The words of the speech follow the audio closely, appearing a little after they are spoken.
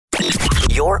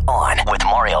You're on with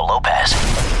Mario Lopez.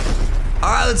 All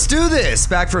right, let's do this.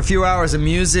 Back for a few hours of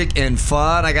music and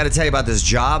fun. I got to tell you about this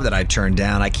job that I turned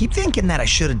down. I keep thinking that I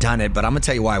should have done it, but I'm going to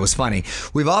tell you why it was funny.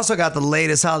 We've also got the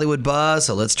latest Hollywood buzz,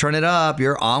 so let's turn it up.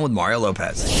 You're on with Mario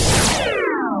Lopez.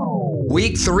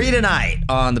 Week 3 tonight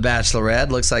on The Bachelorette.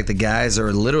 Looks like the guys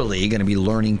are literally going to be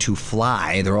learning to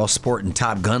fly. They're all sporting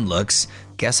Top Gun looks.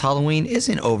 Guess Halloween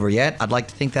isn't over yet. I'd like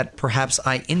to think that perhaps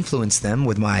I influenced them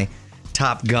with my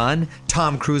Top Gun,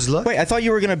 Tom Cruise look. Wait, I thought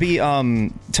you were going to be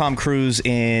Tom Cruise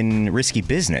in Risky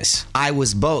Business. I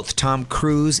was both Tom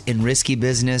Cruise in Risky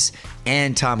Business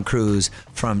and Tom Cruise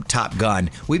from Top Gun.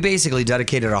 We basically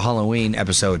dedicated a Halloween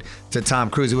episode to Tom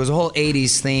Cruise. It was a whole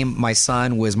 80s theme. My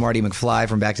son was Marty McFly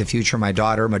from Back to the Future. My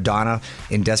daughter, Madonna,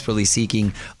 in Desperately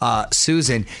Seeking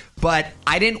Susan. But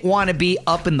I didn't want to be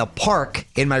up in the park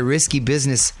in my Risky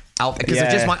Business outfit because of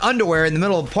just my underwear in the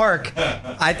middle of the park.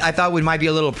 I thought it might be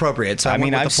a little appropriate. So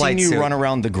I've seen you run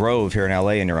around the Grove here in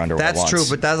LA in your underwear. That's true,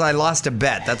 but I lost a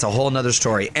bet. That's a whole nother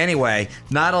story. Anyway,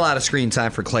 not a lot of screen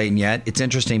time for Clayton yet. It's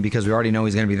interesting because we already know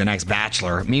he's going to be the next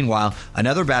Bachelor. Meanwhile,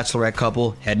 another Bachelorette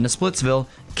couple heading to Splitsville.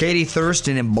 Katie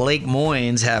Thurston and Blake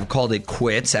Moynes have called it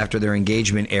quits after their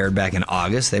engagement aired back in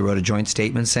August. They wrote a joint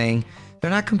statement saying they're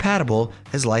not compatible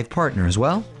as life partners.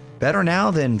 Well, better now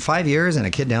than 5 years and a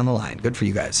kid down the line. Good for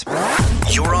you guys.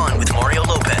 You're on with Mario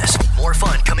Lopez. More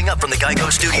fun coming up from the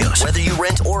Geico Studios. Whether you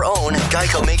rent or own,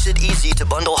 Geico makes it easy to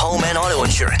bundle home and auto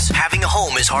insurance. Having a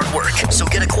home is hard work, so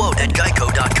get a quote at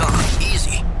geico.com.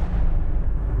 Easy.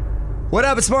 What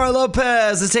up, it's Mario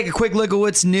Lopez. Let's take a quick look at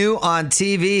what's new on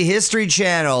TV. History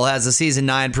Channel has a season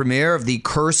 9 premiere of The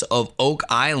Curse of Oak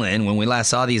Island. When we last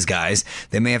saw these guys,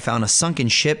 they may have found a sunken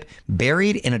ship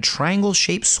buried in a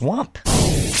triangle-shaped swamp.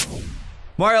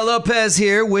 Mario Lopez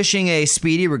here, wishing a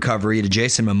speedy recovery to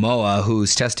Jason Momoa,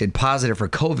 who's tested positive for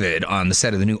COVID on the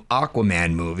set of the new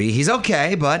Aquaman movie. He's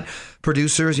okay, but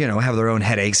producers, have their own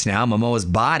headaches now. Momoa's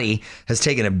body has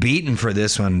taken a beating for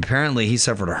this one. Apparently, he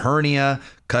suffered a hernia,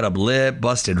 cut up lip,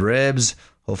 busted ribs.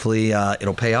 Hopefully,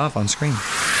 it'll pay off on screen.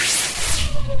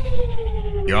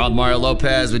 You're on Mario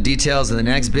Lopez with details of the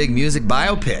next big music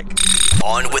biopic.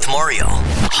 On with Mario,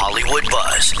 Hollywood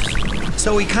Buzz.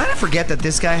 So we kind of forget that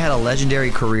this guy had a legendary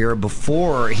career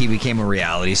before he became a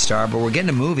reality star, but we're getting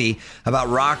a movie about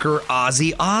rocker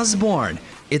Ozzy Osbourne.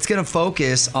 It's going to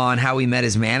focus on how he met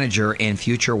his manager and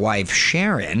future wife,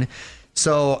 Sharon.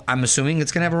 So I'm assuming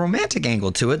it's going to have a romantic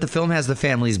angle to it. The film has the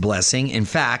family's blessing. In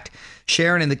fact,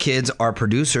 Sharon and the kids are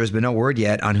producers, but no word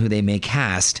yet on who they may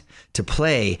cast to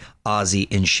play Ozzy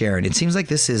and Sharon. It seems like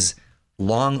this is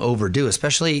long overdue,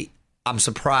 especially I'm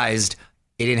surprised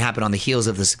it didn't happen on the heels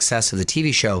of the success of the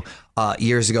TV show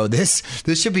years ago. This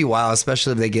should be wild,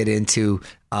 especially if they get into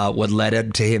what led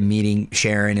up to him meeting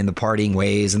Sharon and the partying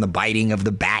ways and the biting of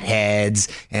the bat heads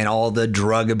and all the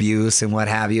drug abuse and what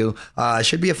have you.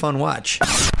 Should be a fun watch.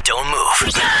 Don't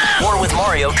move. More with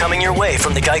Mario coming your way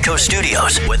from the Geico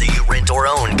Studios. Whether you rent or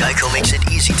own, Geico makes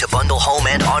it easy to bundle home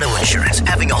and auto insurance.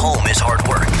 Having a home is hard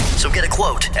work, so get a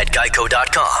quote at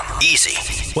geico.com.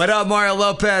 Easy. What up, Mario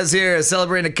Lopez here,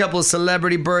 celebrating a couple of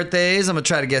celebrity birthdays. I'm going to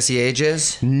try to guess the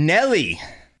ages. Nelly.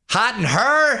 Hot and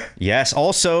her? Yes,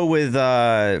 also with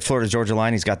Florida Georgia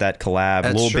Line, he's got that collab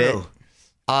a little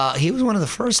bit. He was one of the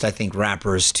first, I think,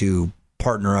 rappers to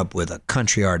partner up with a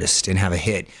country artist and have a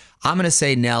hit. I'm going to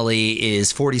say Nelly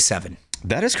is 47.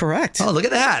 That is correct. Oh, look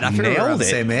at that. I figured we were on the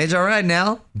same age. All right,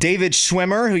 Nell. David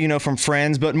Schwimmer, who you know from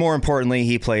Friends, but more importantly,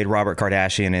 he played Robert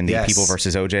Kardashian in the People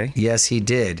vs. OJ. Yes, he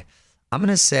did. I'm going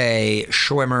to say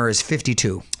Schwimmer is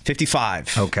 52.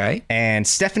 55. Okay. And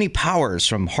Stephanie Powers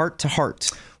from Heart to Heart.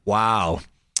 Wow.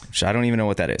 Which I don't even know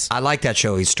what that is. I like that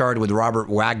show. He starred with Robert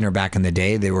Wagner back in the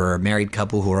day. They were a married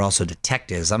couple who were also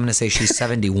detectives. I'm going to say she's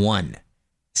 71.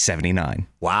 79.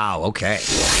 Wow, okay.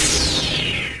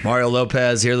 Mario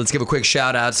Lopez here. Let's give a quick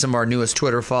shout out to some of our newest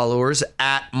Twitter followers,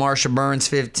 at Marsha Burns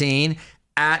 15,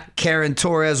 at Karen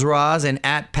Torres Roz, and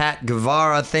at Pat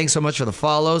Guevara. Thanks so much for the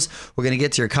follows. We're going to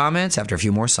get to your comments after a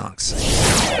few more songs.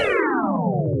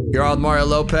 You're on Mario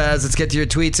Lopez. Let's get to your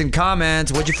tweets and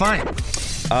comments. What'd you find?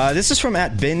 This is from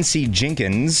at Ben C.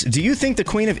 Jenkins. Do you think the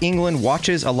Queen of England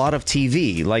watches a lot of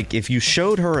TV? Like, if you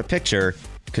showed her a picture,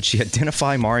 could she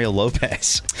identify Mario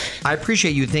Lopez? I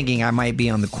appreciate you thinking I might be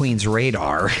on the Queen's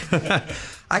radar.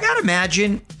 I gotta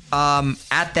imagine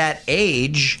at that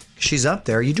age, she's up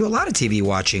there. You do a lot of TV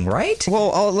watching, right?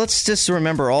 Well, let's just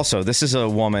remember also, this is a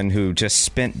woman who just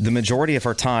spent the majority of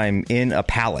her time in a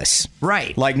palace.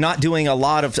 Right. Like not doing a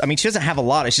lot of, she doesn't have a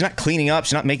lot. She's not cleaning up.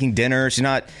 She's not making dinner. She's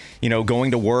not,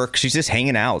 going to work. She's just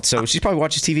hanging out. So she probably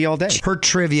watches TV all day. Her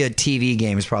trivia TV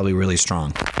game is probably really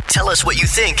strong. Tell us what you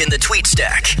think in the tweet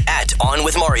stack at On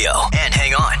With Mario. And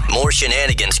hang on, more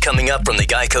shenanigans coming up from the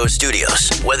Geico Studios.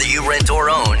 Whether you rent or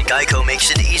own, Geico makes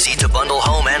it easy to bundle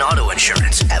home and auto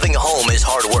insurance. Having a home is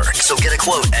hard work, so get a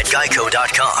quote at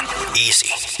geico.com. Easy.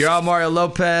 You're on Mario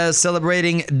Lopez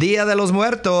celebrating Dia de los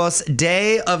Muertos,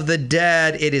 Day of the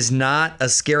Dead. It is not a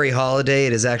scary holiday.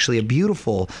 It is actually a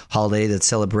beautiful holiday that's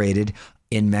celebrated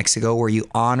in Mexico, where you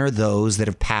honor those that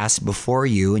have passed before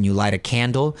you, and you light a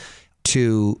candle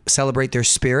to celebrate their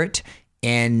spirit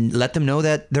and let them know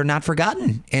that they're not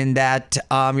forgotten, and that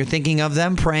you're thinking of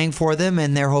them, praying for them,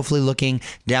 and they're hopefully looking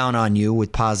down on you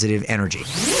with positive energy.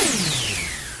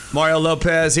 Mario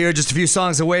Lopez here, just a few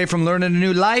songs away from learning a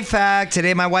new life hack.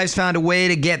 Today, my wife's found a way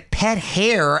to get pet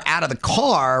hair out of the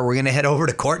car. We're going to head over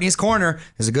to Courtney's Corner.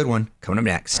 There's a good one coming up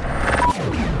next.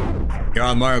 You're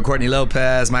on Mario Courtney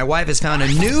Lopez. My wife has found a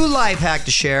new life hack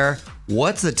to share.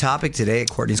 What's the topic today at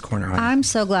Courtney's Corner, honey? I'm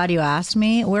so glad you asked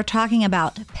me. We're talking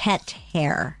about pet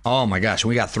hair. Oh my gosh,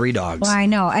 we got 3 dogs. Well, I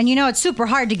know. And it's super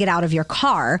hard to get out of your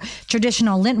car.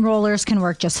 Traditional lint rollers can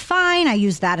work just fine. I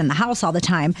use that in the house all the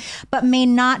time, but may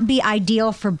not be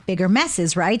ideal for bigger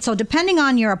messes, right? So depending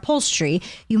on your upholstery,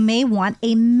 you may want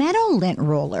a metal lint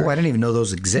roller. Oh, I didn't even know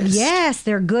those exist. Yes,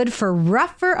 they're good for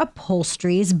rougher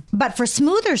upholsteries, but for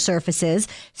smoother surfaces,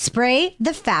 spray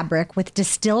the fabric with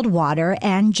distilled water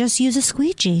and just use a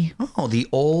squeegee. Oh, the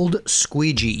old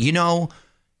squeegee.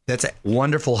 That's a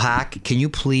wonderful hack. Can you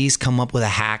please come up with a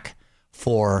hack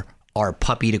for our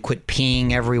puppy to quit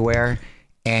peeing everywhere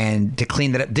and to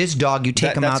clean that up? This dog, you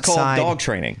take him outside. That's called dog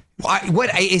training.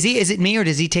 What is he? Is it me, or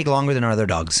does he take longer than our other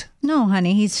dogs? No,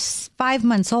 honey, he's 5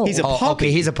 months old. He's a puppy.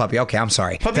 Okay, he's a puppy. Okay, I'm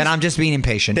sorry. Puppies, then I'm just being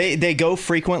impatient. They go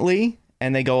frequently,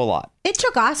 and they go a lot. It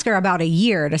took Oscar about a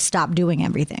year to stop doing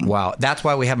everything. Wow, that's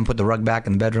why we haven't put the rug back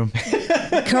in the bedroom.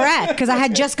 Correct, because I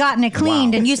had just gotten it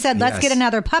cleaned, and you said, let's get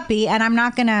another puppy, and I'm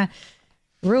not going to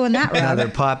ruin that rug. Another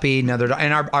puppy, another dog.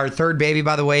 And our third baby,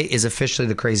 by the way, is officially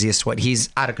the craziest one. He's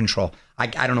out of control. I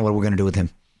don't know what we're going to do with him.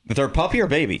 The third puppy or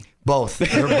baby? Both.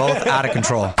 They're both out of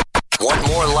control. Want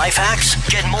more life hacks?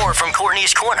 Get more from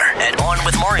Courtney's Corner at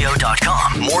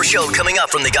OnWithMario.com. More show coming up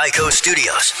from the Geico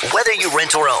Studios. Whether you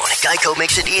rent or own, Geico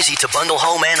makes it easy to bundle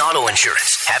home and auto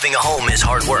insurance. Having a home is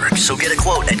hard work, so get a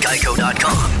quote at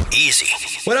Geico.com. Easy.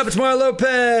 What up? It's Mario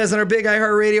Lopez, and our big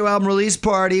iHeartRadio album release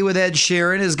party with Ed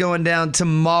Sheeran is going down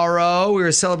tomorrow. We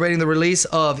are celebrating the release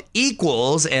of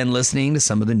Equals and listening to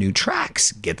some of the new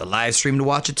tracks. Get the live stream to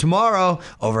watch it tomorrow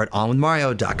over at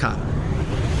OnWithMario.com.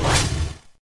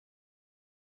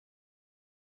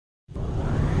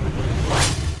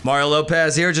 Mario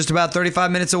Lopez here, just about 35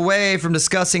 minutes away from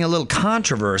discussing a little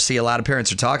controversy a lot of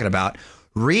parents are talking about.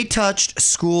 Retouched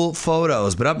school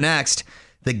photos. But up next,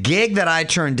 the gig that I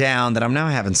turned down that I'm now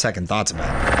having second thoughts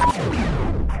about.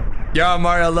 Yo, I'm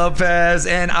Mario Lopez,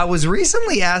 and I was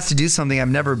recently asked to do something I've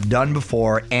never done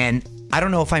before, and I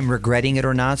don't know if I'm regretting it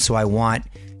or not, so I want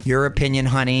your opinion,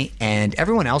 honey, and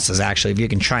everyone else's, actually, if you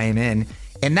can chime in.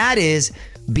 And that is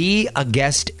be a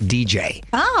guest DJ.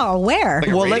 Oh, where?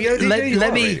 Like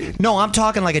let me. No, I'm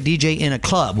talking like a DJ in a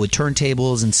club with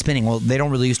turntables and spinning. Well, they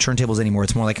don't really use turntables anymore.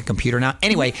 It's more like a computer now.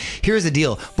 Anyway, here's the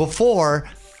deal. Before,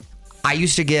 I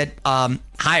used to get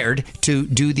hired to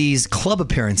do these club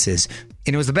appearances,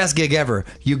 and it was the best gig ever.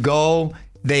 You go.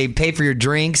 They pay for your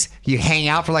drinks. You hang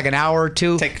out for like an hour or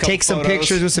two. Take some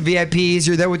pictures with some VIPs.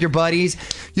 You're there with your buddies.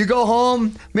 You go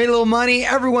home, made a little money.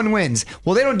 Everyone wins.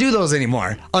 Well, they don't do those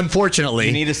anymore, unfortunately.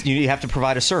 You have to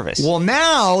provide a service. Well,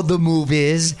 now the move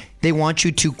is they want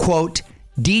you to, quote,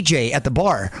 DJ at the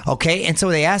bar. Okay? And so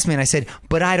they asked me, and I said,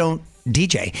 but I don't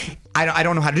DJ. I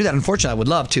don't know how to do that. Unfortunately, I would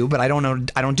love to, but I don't know.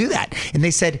 I don't do that. And they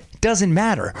said, doesn't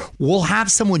matter. We'll have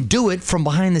someone do it from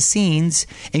behind the scenes,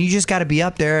 and you just got to be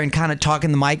up there and kind of talk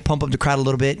in the mic, pump up the crowd a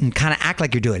little bit, and kind of act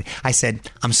like you're doing it. I said,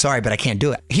 I'm sorry, but I can't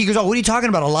do it. He goes, oh, what are you talking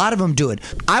about? A lot of them do it.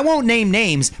 I won't name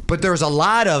names, but there's a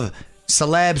lot of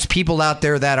celebs, people out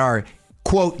there that are,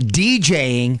 quote,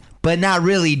 DJing, but not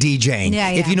really DJing.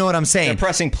 Yeah. If you know what I'm saying. They're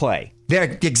pressing play.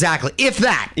 Exactly. If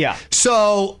that. Yeah.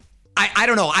 So I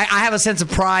don't know. I have a sense of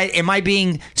pride. Am I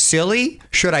being silly?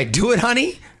 Should I do it,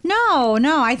 honey? No.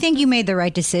 I think you made the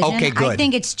right decision. Okay, good. I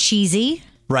think it's cheesy.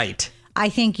 Right. I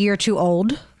think you're too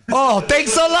old Oh,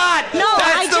 thanks a lot. No,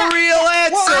 That's the real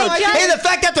answer. Hey, the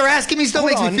fact that they're asking me still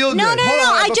makes me feel good. No.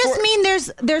 I just mean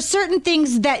there's certain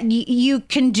things that you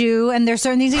can do, and there's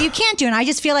certain things that you can't do. And I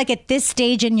just feel like at this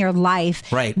stage in your life,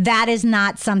 that is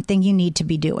not something you need to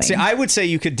be doing. See, I would say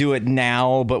you could do it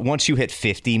now, but once you hit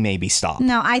 50, maybe stop.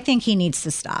 No, I think he needs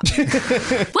to stop. Woo!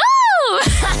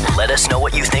 Let us know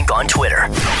what you think on Twitter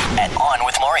at On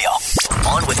With Mario.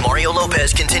 On With Mario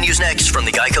Lopez continues next from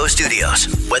the Geico Studios.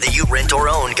 Whether you rent or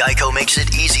own, Geico makes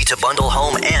it easy to bundle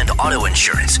home and auto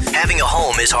insurance. Having a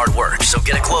home is hard work, so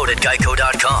get a quote at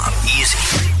geico.com.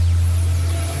 Easy.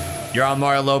 You're on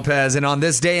Mario Lopez, and on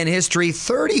this day in history,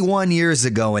 31 years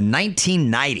ago in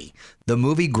 1990, the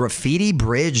movie Graffiti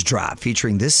Bridge dropped,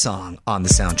 featuring this song on the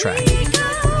soundtrack.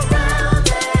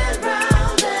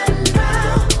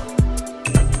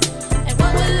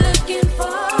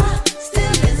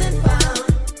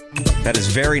 That is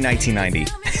very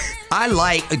 1990. I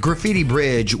like Graffiti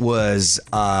Bridge was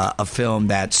a film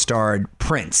that starred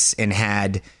Prince and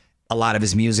had a lot of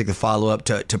his music to follow up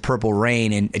to Purple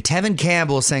Rain. And Tevin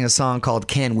Campbell sang a song called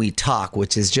Can We Talk,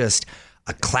 which is just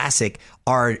a classic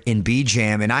R&B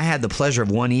jam. And I had the pleasure of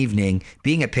one evening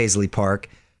being at Paisley Park.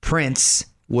 Prince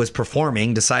was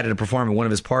decided to perform at one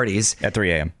of his parties. At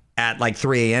 3 a.m. At like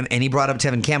 3 a.m. and he brought up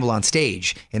Tevin Campbell on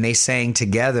stage and they sang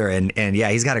together and yeah,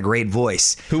 he's got a great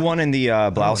voice. Who won in the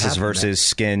Blouses versus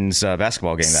Skins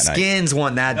basketball game that night? Skins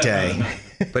won that day,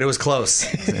 but it was close.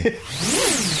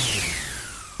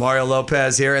 Mario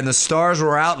Lopez here, and the stars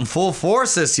were out in full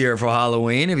force this year for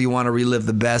Halloween. If you want to relive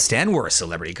the best and worst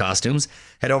celebrity costumes,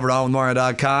 head over to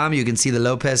onwithmario.com. You can see the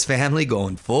Lopez family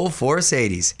going full force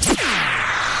 80s.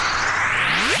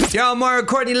 Yo, Mario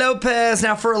Courtney Lopez.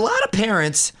 Now, for a lot of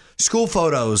parents, school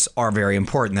photos are very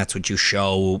important. That's what you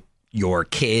show your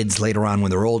kids later on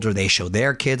when they're older. They show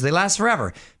their kids. They last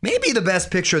forever. Maybe the best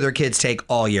picture their kids take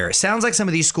all year. Sounds like some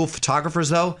of these school photographers,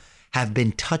 though, have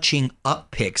been touching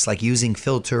up pics, like using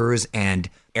filters and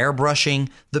airbrushing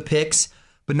the pics.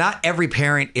 But not every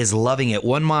parent is loving it.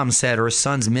 One mom said her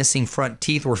son's missing front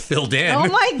teeth were filled in. Oh,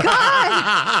 my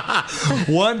God.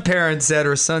 One parent said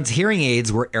her son's hearing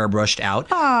aids were airbrushed out.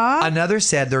 Aww. Another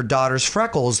said their daughter's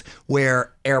freckles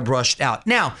were airbrushed out.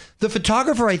 Now, the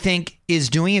photographer, I think, is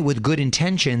doing it with good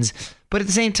intentions. But at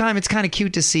the same time, it's kind of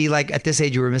cute to see, like, at this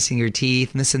age, you were missing your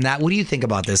teeth and this and that. What do you think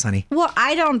about this, honey? Well,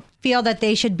 I don't feel that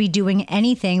they should be doing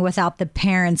anything without the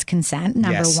parents' consent,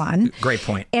 number one. Great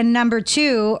point. And number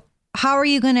two, how are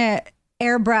you going to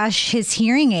airbrush his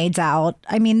hearing aids out?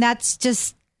 I mean, that's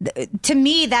just, to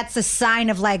me, that's a sign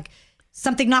of like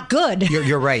something not good.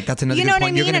 You're right. That's another good point. You know what I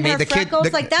mean? You're going to make the freckles,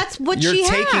 kid. Like that's what she has.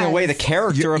 You're taking away the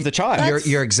character of the child.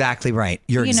 You're exactly right.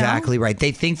 You're exactly right.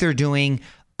 They think they're doing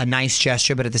a nice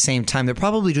gesture, but at the same time, they're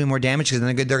probably doing more damage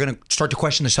because they're going to start to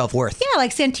question their self-worth. Yeah,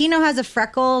 like Santino has a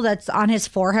freckle that's on his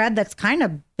forehead that's kind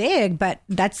of big, but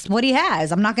that's what he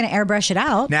has. I'm not going to airbrush it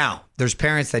out. Now, there's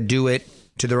parents that do it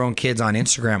to their own kids on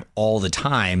Instagram all the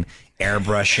time,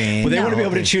 airbrushing. Well, they want to be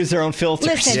able to choose their own filters.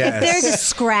 Listen, if there's a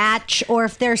scratch or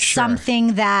if there's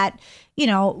something that, you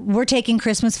know, we're taking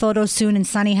Christmas photos soon and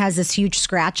Sonny has this huge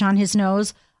scratch on his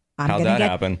nose. How'd that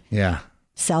happen? Yeah.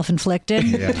 Self-inflicted.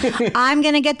 Yeah. I'm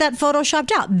going to get that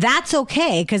photoshopped out. That's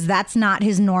okay because that's not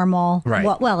his normal. Right.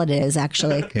 Well, it is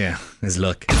actually. Yeah, his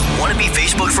look. Want to be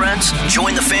Facebook friends?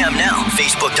 Join the fam now.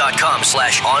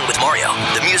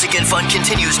 Facebook.com/OnWithMario. The music and fun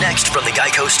continues next from the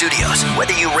Geico Studios.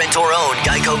 Whether you rent or own,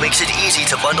 Geico makes it easy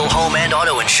to bundle home and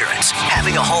auto insurance.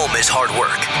 Having a home is hard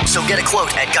work. So get a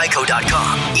quote at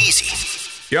Geico.com. Easy.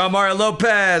 Yo, Mario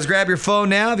Lopez, grab your phone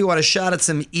now if you want a shot at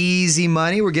some easy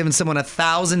money. We're giving someone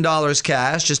 $1,000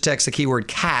 cash. Just text the keyword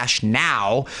cash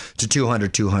now to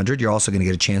 200-200. You're also going to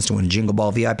get a chance to win a Jingle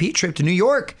Ball VIP trip to New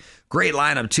York. Great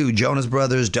lineup, too. Jonas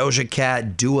Brothers, Doja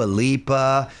Cat, Dua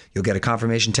Lipa. You'll get a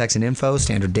confirmation text and info.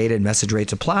 Standard data and message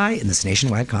rates apply in this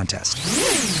nationwide contest.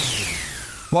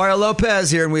 Mario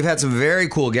Lopez here, and we've had some very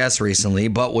cool guests recently,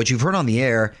 but what you've heard on the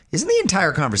air isn't the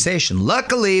entire conversation.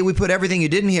 Luckily, we put everything you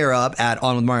didn't hear up at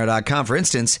onwithmario.com. For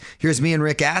instance, here's me and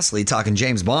Rick Astley talking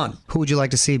James Bond. Who would you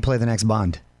like to see play the next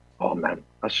Bond? Oh, man.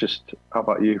 That's just... How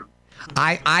about you?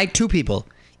 I two people.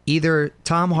 Either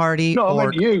Tom Hardy or... No, I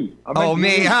meant you.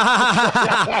 me.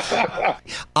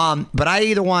 But I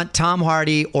either want Tom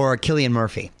Hardy or Cillian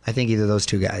Murphy. I think either of those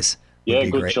two guys. Yeah,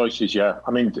 good great choices, yeah.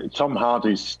 I mean, Tom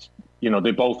Hardy's... You know,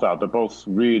 they both are. They're both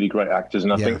really great actors,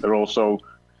 and I think they're also,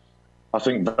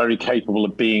 very capable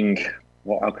of being,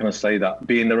 how can I say that?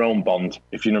 Being their own Bond,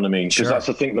 if you know what I mean. Because that's,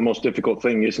 I think, the most difficult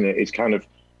thing, isn't it? It's kind of,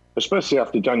 especially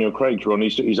after Daniel Craig's run,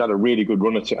 he's had a really good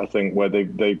run at it, I think, where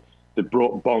they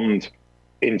brought Bond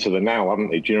into the now,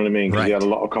 haven't they? Do you know what I mean? Because he had a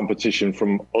lot of competition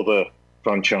from other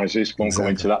franchises. Won't go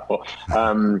into that,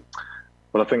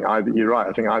 but I think you're right.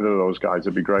 I think either of those guys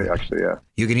would be great, actually, yeah.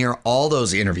 You can hear all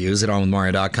those interviews at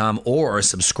onwithmario.com or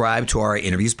subscribe to our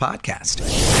interviews podcast.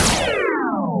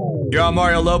 You're on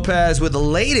Mario Lopez with the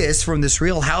latest from this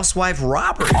Real Housewife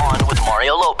robbery. On with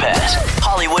Mario Lopez,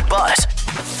 Hollywood Buzz.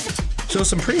 So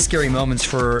some pretty scary moments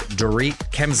for Dorit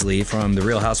Kemsley from the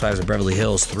Real Housewives of Beverly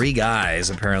Hills. 3 guys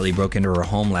apparently broke into her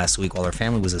home last week while her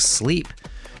family was asleep.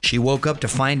 She woke up to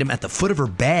find him at the foot of her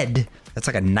bed. That's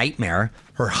like a nightmare.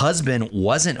 Her husband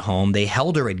wasn't home. They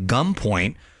held her at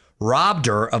gunpoint, robbed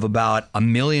her of about $1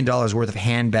 million worth of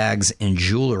handbags and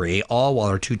jewelry, all while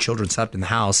her 2 children slept in the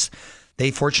house.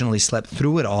 They fortunately slept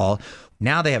through it all.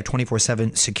 Now they have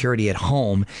 24/7 security at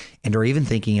home and are even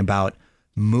thinking about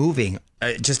moving.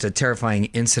 Just a terrifying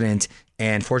incident.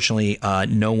 And fortunately,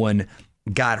 no one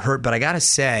got hurt. But I got to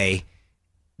say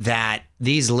that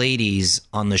these ladies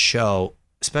on the show,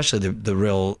 especially the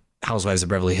Real Housewives of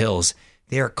Beverly Hills,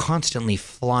 they are constantly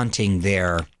flaunting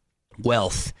their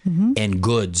wealth and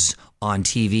goods on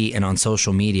TV and on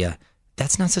social media.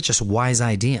 That's not such a wise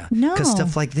idea. No. Because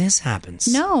stuff like this happens.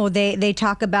 No, they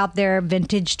talk about their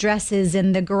vintage dresses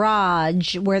in the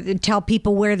garage, where they tell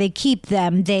people where they keep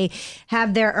them. They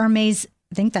have their Hermes,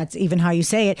 I think that's even how you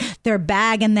say it, their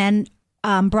bag, and then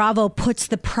Bravo puts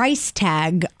the price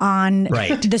tag on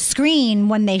the screen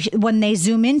when they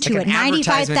zoom into like it.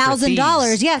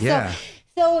 $95,000. Yeah.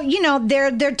 So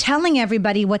they're telling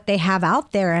everybody what they have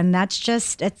out there, and that's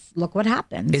just look what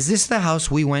happened. Is this the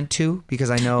house we went to? Because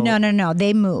I know No.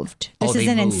 They moved. This is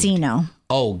in Encino.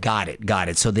 Oh, got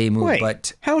it. So they moved. Wait,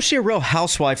 but how is she a Real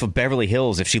Housewife of Beverly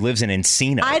Hills if she lives in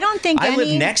Encino? I don't think I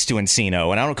live next to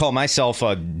Encino, and I don't call myself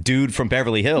a dude from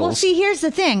Beverly Hills. Well, see, here's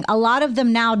the thing. A lot of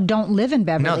them now don't live in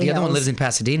Beverly Hills. No, the other one lives in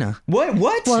Pasadena. What?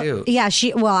 Well, yeah,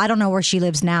 I don't know where she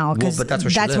lives now, because but that's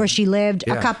where she lived.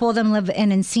 Yeah. Yeah. A couple of them live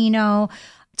in Encino.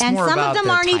 And more some of about them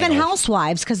the aren't even title.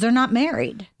 housewives because they're not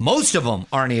married. Most of them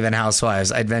aren't even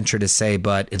housewives, I'd venture to say,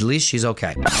 but at least she's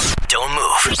okay. Don't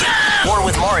move. More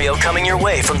with Mario coming your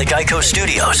way from the Geico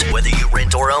Studios. Whether you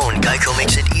rent or own, Geico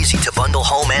makes it easy to bundle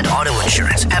home and auto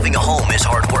insurance. Having a home is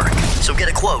hard work. So get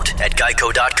a quote at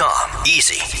geico.com.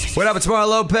 Easy. What up, it's Mario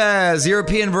Lopez. The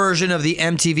European version of the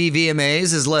MTV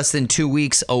VMAs is less than 2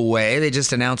 weeks away. They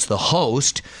just announced the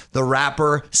host, the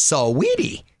rapper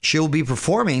Saweetie. She'll be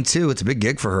performing, too. It's a big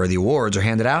gig for her. The awards are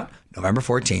handed out November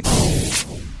 14th.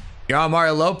 You're on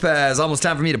Mario Lopez. Almost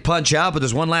time for me to punch out, but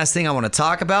there's one last thing I want to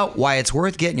talk about, why it's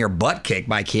worth getting your butt kicked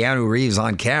by Keanu Reeves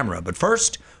on camera. But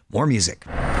first, more music.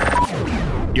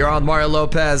 You're on Mario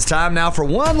Lopez. Time now for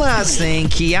one last thing.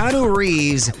 Keanu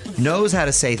Reeves knows how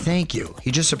to say thank you.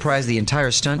 He just surprised the entire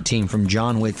stunt team from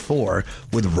John Wick 4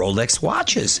 with Rolex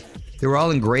watches. They were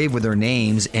all engraved with their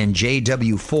names and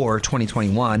JW4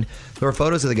 2021. There were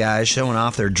photos of the guys showing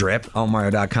off their drip on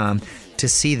Mario.com to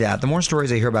see that. The more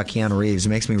stories I hear about Keanu Reeves, it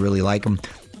makes me really like him.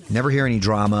 Never hear any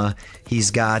drama.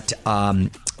 He's got a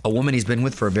woman he's been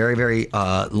with for a very, very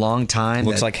long time.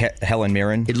 Looks like Helen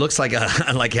Mirren. It looks like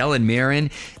like Helen Mirren.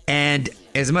 And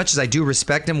as much as I do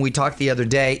respect him, we talked the other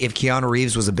day if Keanu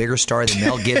Reeves was a bigger star than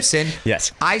Mel Gibson.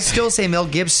 Yes. I still say Mel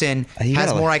Gibson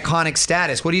has more iconic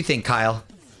status. What do you think, Kyle?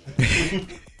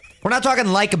 We're not talking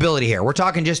likability here. We're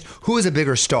talking just who is a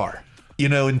bigger star. In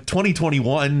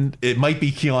 2021, it might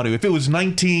be Keanu. If it was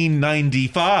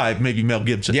 1995, maybe Mel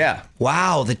Gibson. Yeah.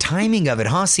 Wow, the timing of it,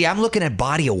 huh? See, I'm looking at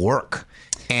body of work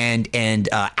and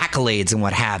accolades and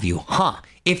what have you, huh?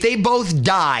 If they both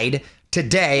died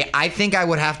today, I think I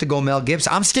would have to go Mel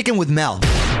Gibson. I'm sticking with Mel.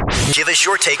 Give us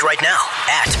your take right now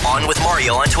at On With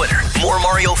Mario on Twitter. More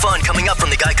Mario fun coming up from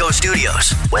the Geico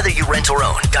Studios. Whether you rent or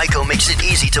own, Geico makes it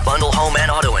easy to bundle home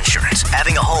and auto insurance.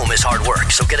 Having a home is hard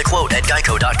work, so get a quote at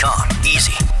geico.com.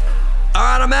 Easy. All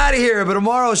right, I'm out of here, but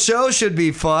tomorrow's show should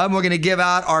be fun. We're going to give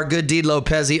out our Good Deed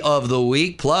Lopez of the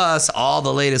week, plus all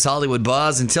the latest Hollywood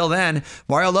buzz. Until then,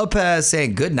 Mario Lopez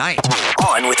saying good night.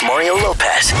 On with Mario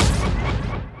Lopez.